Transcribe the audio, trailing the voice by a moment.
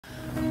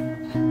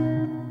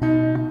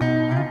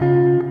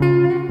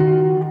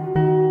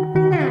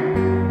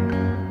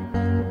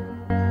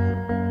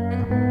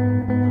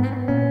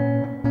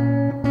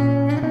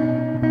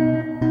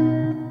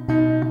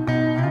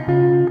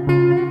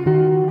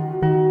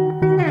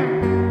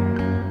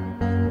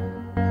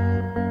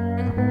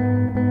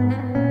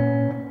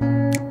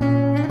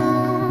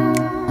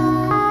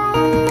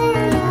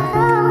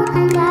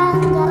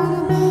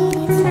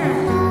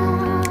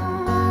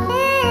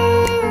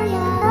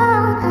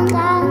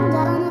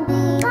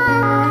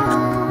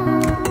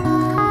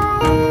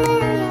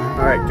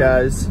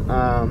guys,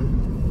 I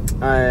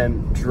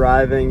am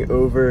driving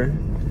over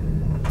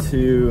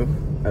to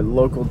a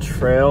local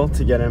trail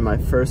to get in my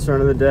first run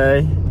of the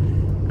day.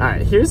 All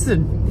right, here's the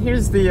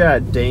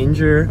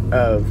danger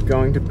of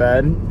going to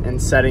bed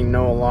and setting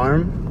no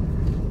alarm.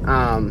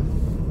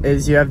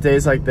 Is you have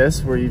days like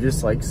this where you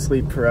just like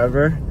sleep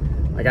forever.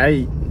 Like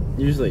I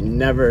usually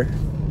never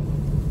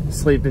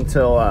sleep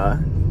until I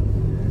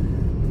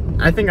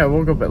think I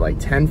woke up at like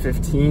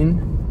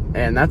 10:15,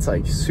 and that's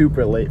like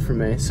super late for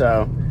me.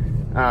 So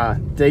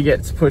day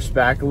gets pushed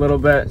back a little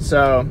bit.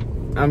 So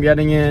I'm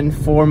getting in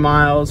 4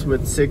 miles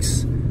with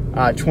 6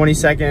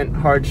 20-second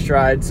hard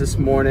strides this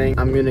morning.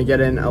 I'm gonna get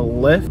in a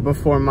lift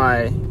before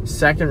my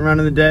second run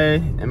of the day,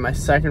 and my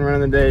second run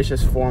of the day is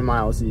just 4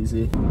 miles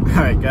easy. All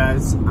right,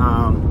 guys,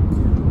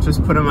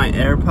 just put in my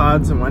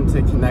AirPods and went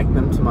to connect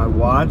them to my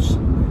watch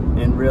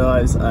and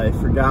realized I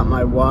forgot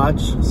my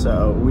watch.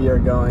 So we are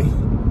going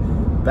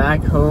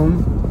back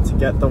home to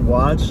get the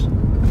watch.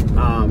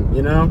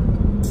 You know,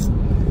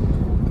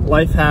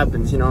 life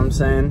happens, you know what I'm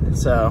saying?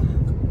 So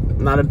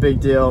not a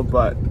big deal,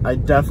 but I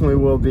definitely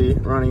will be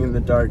running in the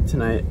dark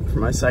tonight for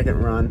my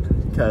second run,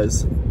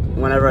 because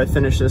whenever I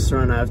finish this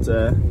run, I have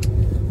to,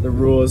 the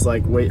rule is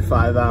like wait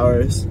 5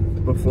 hours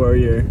before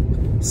your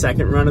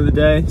second run of the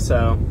day.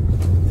 So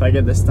if I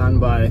get this done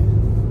by,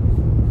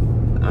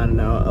 I don't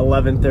know,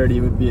 11:30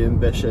 would be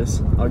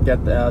ambitious. I'll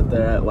get out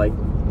there at like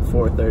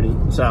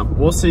 4:30. So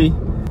we'll see.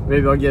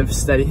 Maybe I'll give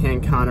Steady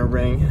Hand Con a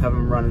ring, have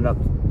him run it up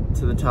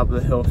to the top of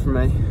the hill for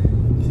me.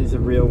 He's a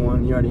real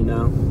one, you already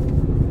know.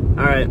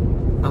 All right,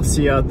 I'll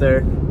see you out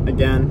there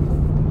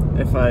again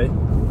if I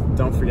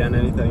don't forget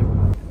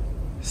anything.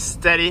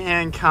 Steady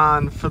Hand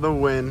Con for the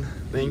win.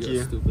 Thank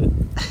you. Stupid.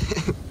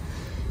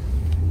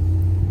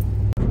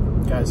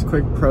 Guys,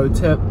 quick pro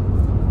tip.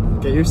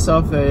 Get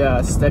yourself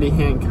a Steady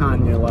Hand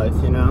Con in your life,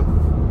 you know?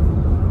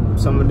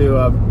 Someone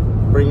to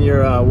bring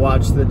your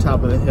watch to the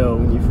top of the hill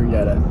when you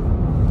forget it.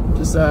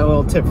 Just a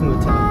little tip from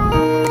the top.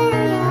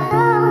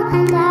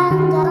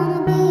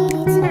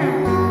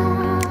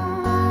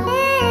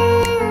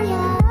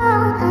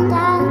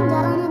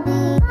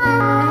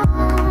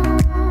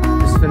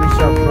 Just finished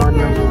up run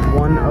number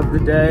 1 of the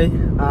day.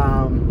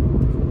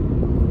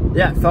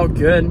 Yeah, it felt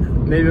good.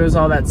 Maybe it was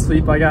all that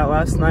sleep I got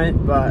last night,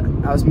 but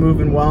I was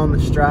moving well in the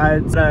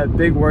strides. A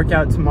big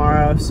workout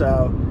tomorrow,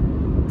 so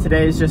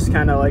today's just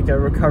kind of like a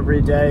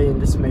recovery day and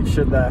just make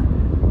sure the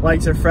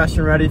legs are fresh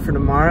and ready for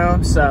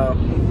tomorrow. So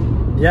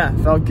yeah,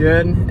 felt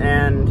good,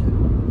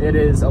 and it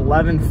is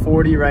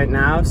 11:40 right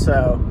now,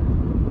 so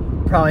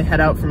probably head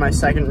out for my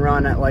second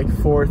run at like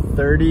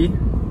 4:30,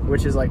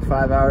 which is like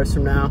 5 hours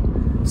from now.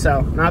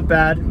 So not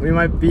bad. We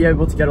might be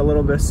able to get a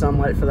little bit of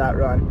sunlight for that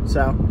run.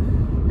 So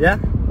yeah,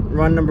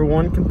 run number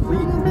 1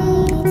 complete.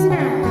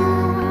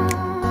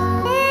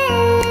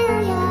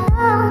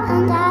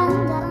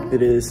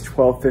 It is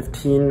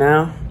 12:15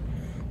 now.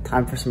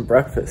 Time for some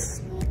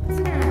breakfast.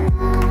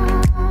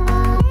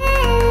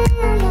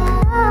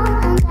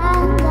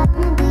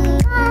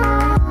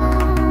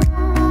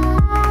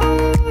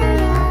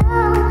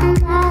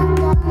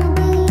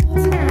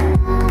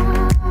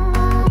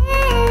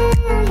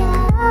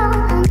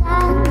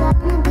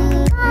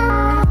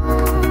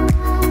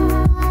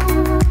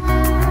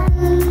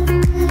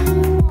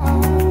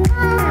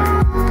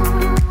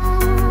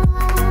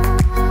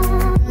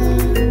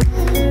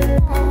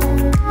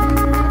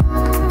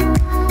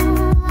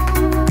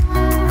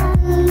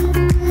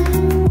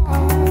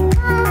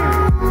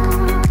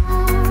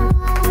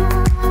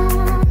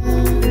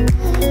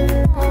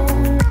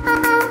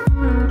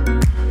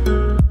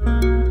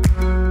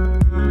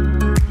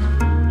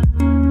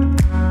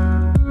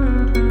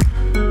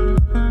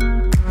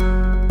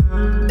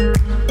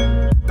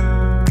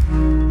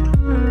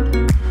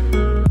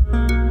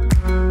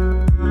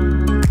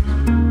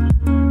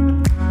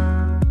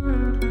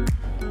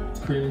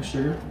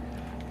 Sugar?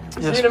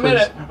 Yes, see you in a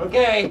minute.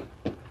 Okay.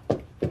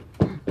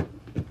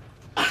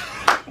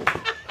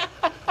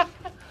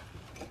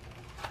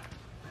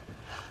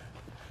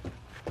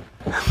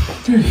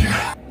 There you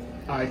go.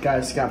 Alright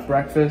guys, got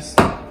breakfast.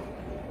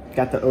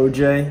 Got the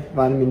OJ,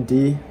 vitamin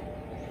D.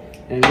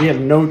 And we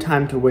have no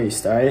time to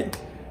waste, alright?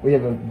 We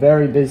have a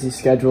very busy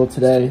schedule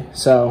today.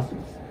 So,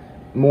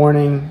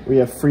 morning, we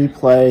have free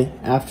play.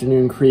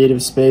 Afternoon,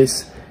 creative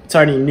space. It's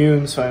already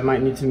noon, so I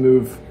might need to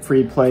move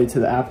free play to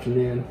the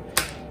afternoon.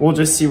 We'll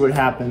just see what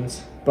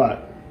happens,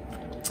 but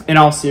in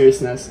all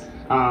seriousness,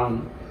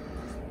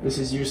 this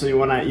is usually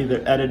when I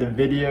either edit a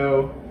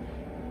video.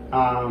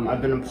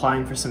 I've been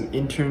applying for some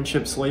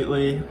internships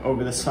lately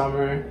over the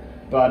summer,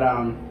 but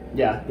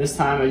yeah, this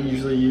time I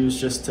usually use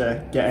just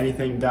to get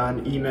anything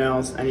done,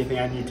 emails, anything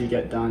I need to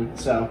get done.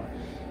 So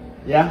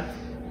yeah,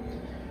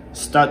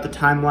 start the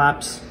time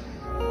lapse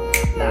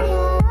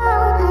now.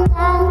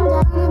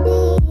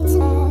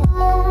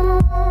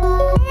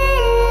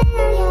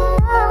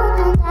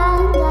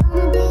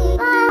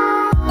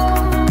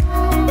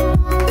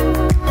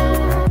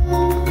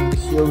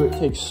 Yogurt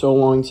takes so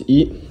long to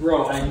eat.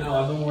 Bro, I know.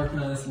 I've been working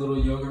on this little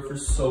yogurt for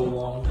so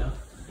long now.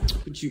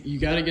 But you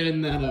gotta get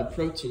in that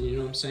protein, you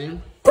know what I'm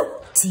saying?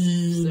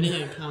 protein. Steady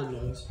hand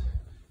condos.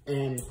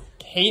 And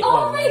Caitlin.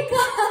 Oh my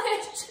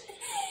gosh!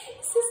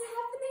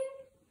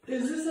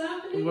 Is this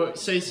happening? Well,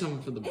 say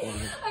something for the blog.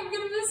 I'm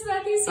gonna miss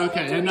Matthew so much.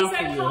 Okay, enough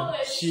for you.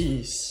 College.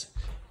 Jeez.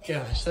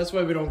 Gosh, that's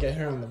why we don't get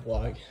her on the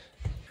blog.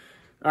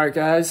 Alright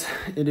guys,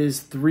 it is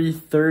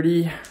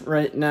 3:30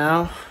 right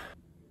now.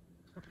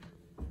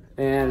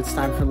 And it's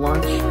time for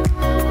lunch.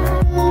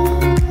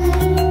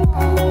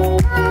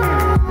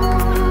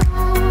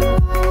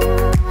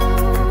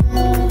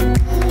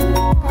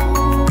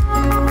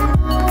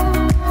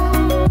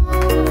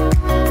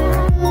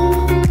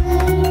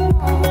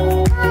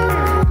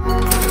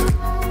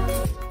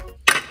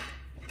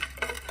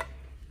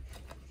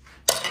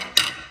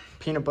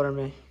 Peanut butter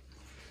me.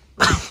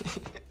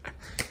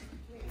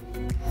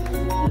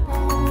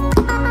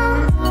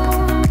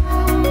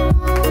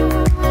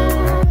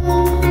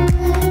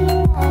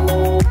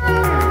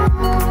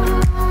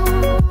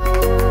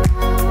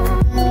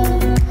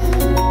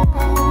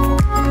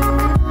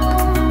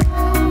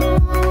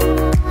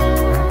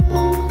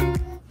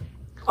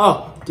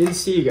 Oh, didn't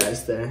see you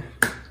guys there.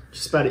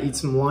 Just about to eat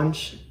some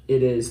lunch.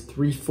 It is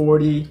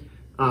 3:40.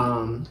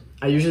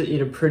 I usually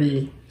eat a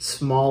pretty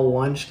small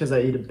lunch because I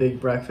eat a big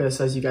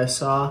breakfast, as you guys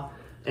saw.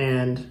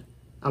 And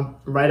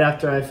right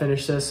after I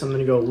finish this, I'm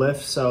gonna go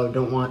lift, so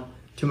don't want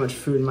too much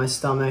food in my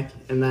stomach.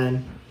 And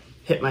then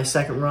hit my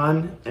second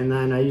run. And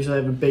then I usually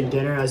have a big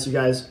dinner, as you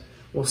guys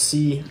will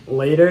see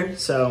later.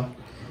 So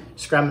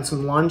just grabbing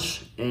some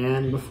lunch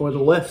and before the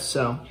lift,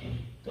 so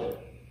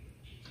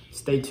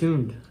stay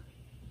tuned.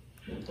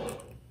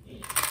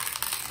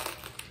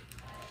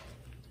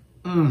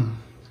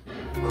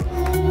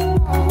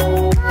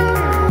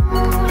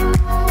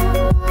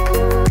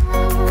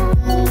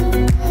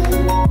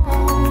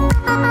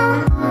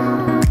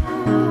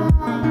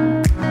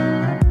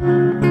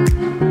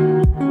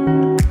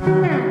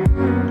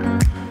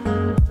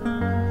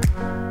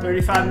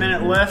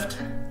 35-minute lift.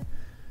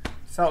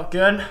 Felt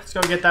good. Let's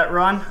go get that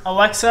run.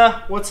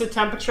 Alexa, what's the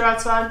temperature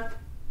outside?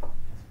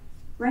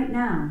 Right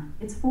now,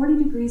 it's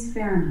 40 degrees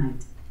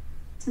Fahrenheit.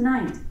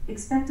 Tonight,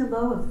 expect a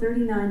low of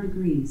 39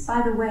 degrees.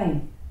 By the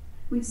way,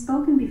 we've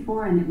spoken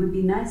before and it would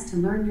be nice to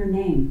learn your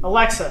name.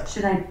 Alexa.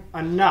 Should I?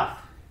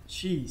 Enough.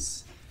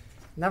 Jeez.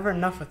 Never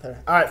enough with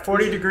her. All right,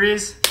 40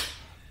 degrees.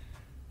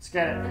 Let's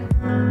get it.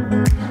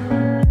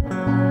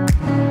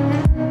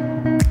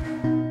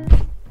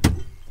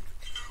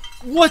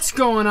 What's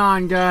going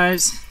on,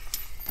 guys?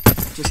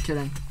 Just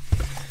kidding.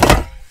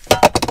 That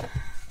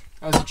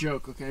was a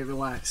joke, okay?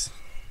 Relax.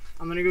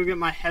 I'm gonna go get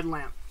my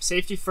headlamp.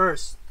 Safety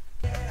first.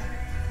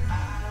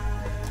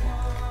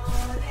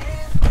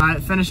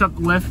 Alright, finish up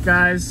the lift,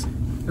 guys.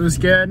 It was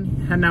good.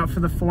 Heading out for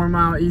the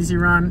 4-mile easy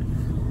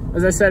run.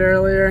 As I said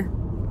earlier,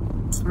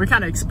 we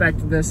kind of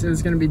expected this. It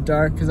was gonna be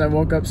dark because I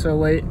woke up so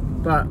late.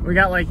 But we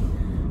got like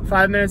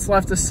 5 minutes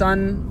left of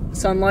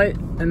sunlight,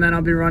 and then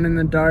I'll be running in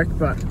the dark.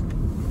 But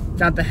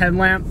got the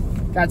headlamp,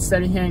 got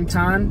steady hand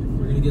con.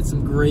 We're gonna get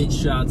some great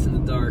shots in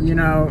the dark. You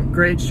know,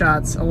 great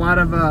shots. A lot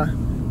of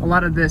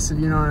this, if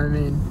you know what I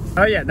mean.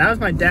 Oh yeah, that was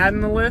my dad in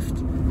the lift.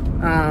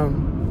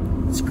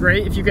 It's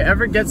great if you could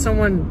ever get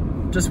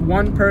someone, just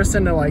one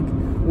person to like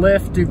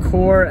lift, do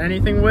core,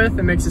 anything with.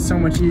 It makes it so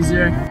much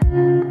easier.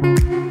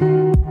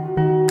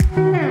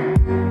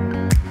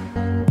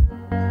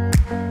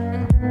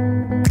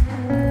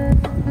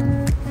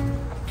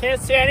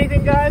 Can't see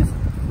anything, guys.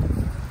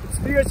 The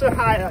spirits are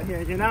high out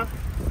here, you know?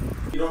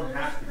 You don't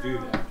have to do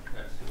that.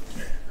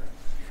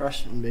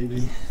 Crushing,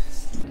 baby.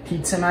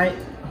 Pizza night,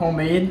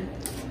 homemade.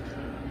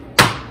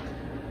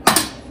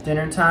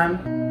 Dinner time.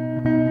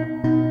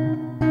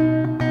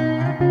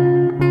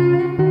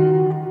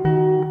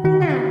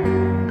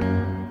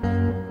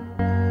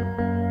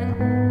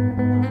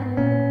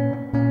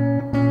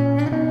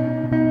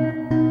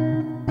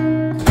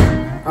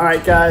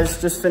 Alright guys,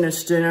 just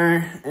finished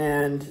dinner,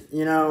 and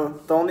you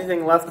know, the only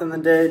thing left in the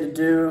day to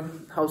do,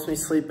 helps me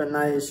sleep at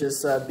night, is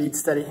just beat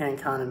steady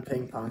hand con and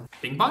ping pong.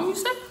 Ping pong, you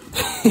said?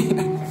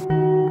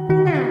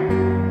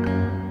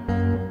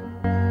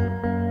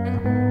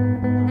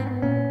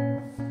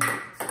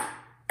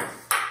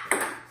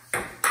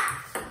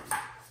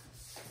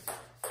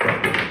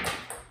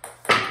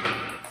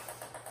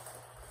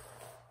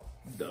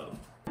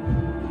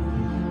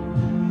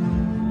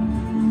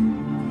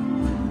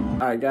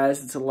 Alright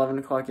guys, it's 11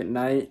 o'clock at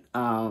night.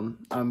 I'm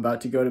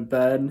about to go to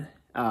bed.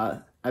 I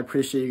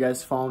appreciate you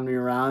guys following me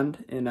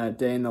around in a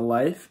day in the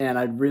life, and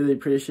I'd really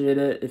appreciate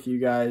it if you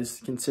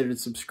guys considered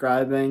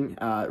subscribing.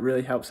 It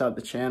really helps out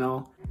the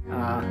channel.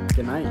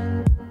 Good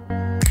night.